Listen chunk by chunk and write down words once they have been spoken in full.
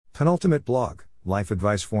Penultimate blog, Life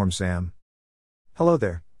Advice from Sam. Hello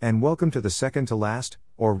there, and welcome to the second to last,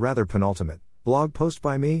 or rather penultimate, blog post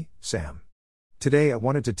by me, Sam. Today I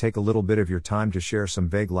wanted to take a little bit of your time to share some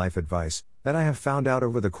vague life advice that I have found out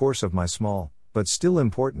over the course of my small, but still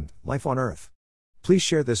important, life on Earth. Please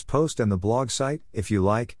share this post and the blog site, if you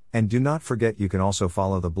like, and do not forget you can also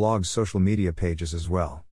follow the blog's social media pages as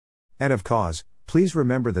well. And of course, please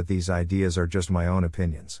remember that these ideas are just my own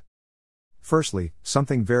opinions. Firstly,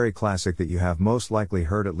 something very classic that you have most likely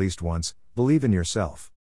heard at least once: believe in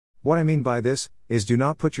yourself. What I mean by this is, do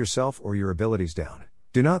not put yourself or your abilities down.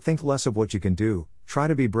 Do not think less of what you can do. Try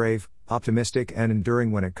to be brave, optimistic, and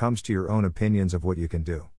enduring when it comes to your own opinions of what you can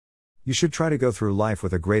do. You should try to go through life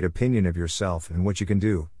with a great opinion of yourself and what you can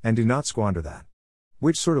do, and do not squander that.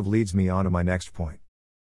 Which sort of leads me on to my next point.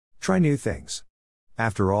 Try new things.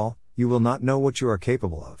 After all, you will not know what you are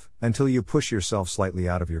capable of until you push yourself slightly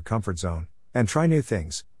out of your comfort zone and try new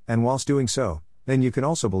things, and whilst doing so, then you can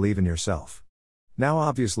also believe in yourself. Now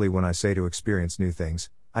obviously when I say to experience new things,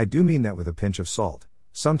 I do mean that with a pinch of salt.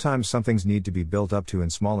 Sometimes some things need to be built up to in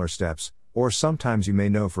smaller steps, or sometimes you may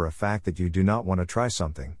know for a fact that you do not want to try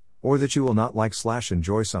something, or that you will not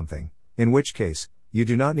like/enjoy something, in which case, you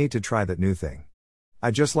do not need to try that new thing.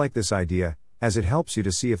 I just like this idea, as it helps you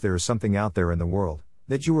to see if there is something out there in the world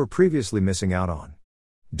that you were previously missing out on.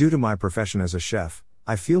 Due to my profession as a chef,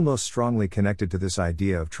 I feel most strongly connected to this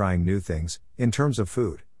idea of trying new things. In terms of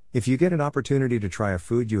food, if you get an opportunity to try a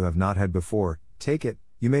food you have not had before, take it.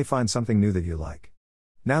 You may find something new that you like.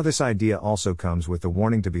 Now this idea also comes with the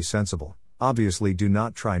warning to be sensible. Obviously do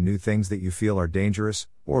not try new things that you feel are dangerous,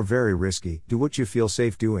 or very risky. Do what you feel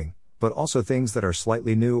safe doing, but also things that are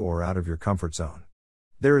slightly new or out of your comfort zone.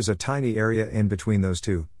 There is a tiny area in between those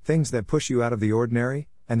two, things that push you out of the ordinary,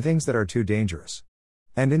 and things that are too dangerous.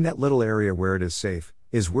 And in that little area where it is safe,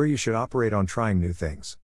 is where you should operate on trying new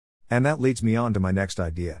things. And that leads me on to my next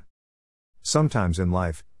idea. Sometimes in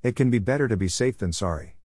life, it can be better to be safe than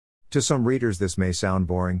sorry. To some readers this may sound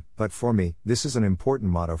boring, but for me, this is an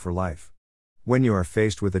important motto for life. When you are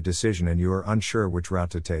faced with a decision and you are unsure which route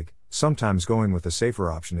to take, sometimes going with the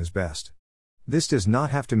safer option is best. This does not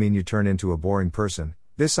have to mean you turn into a boring person.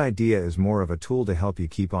 This idea is more of a tool to help you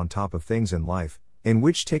keep on top of things in life, in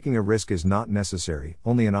which taking a risk is not necessary,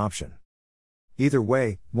 only an option. Either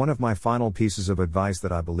way, one of my final pieces of advice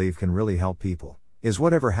that I believe can really help people is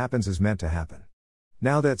whatever happens is meant to happen.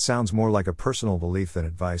 Now that sounds more like a personal belief than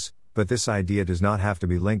advice, but this idea does not have to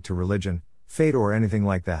be linked to religion, fate, or anything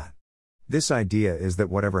like that. This idea is that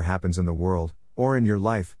whatever happens in the world, or in your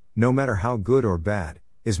life, no matter how good or bad,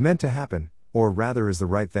 is meant to happen, or rather is the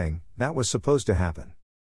right thing that was supposed to happen.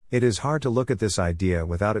 It is hard to look at this idea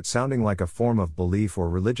without it sounding like a form of belief or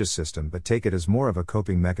religious system, but take it as more of a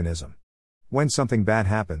coping mechanism. When something bad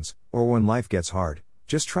happens, or when life gets hard,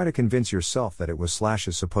 just try to convince yourself that it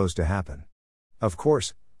was/is supposed to happen. Of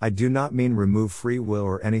course, I do not mean remove free will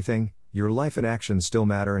or anything. Your life and actions still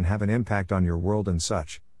matter and have an impact on your world and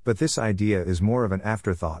such, but this idea is more of an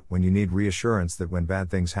afterthought when you need reassurance that when bad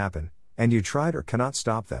things happen, and you tried or cannot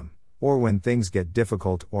stop them, or when things get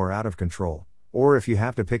difficult or out of control, or if you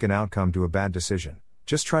have to pick an outcome to a bad decision,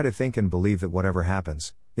 just try to think and believe that whatever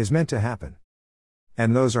happens is meant to happen.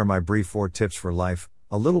 And those are my brief 4 tips for life,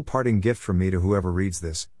 a little parting gift from me to whoever reads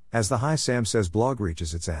this, as the Hi Sam Says blog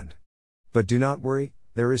reaches its end. But do not worry,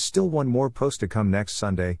 there is still one more post to come next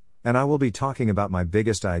Sunday, and I will be talking about my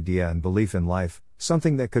biggest idea and belief in life,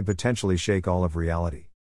 something that could potentially shake all of reality.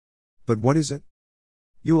 But what is it?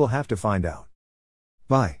 You will have to find out.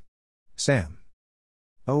 Bye. Sam.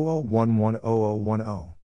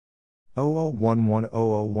 00110010.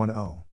 00110010.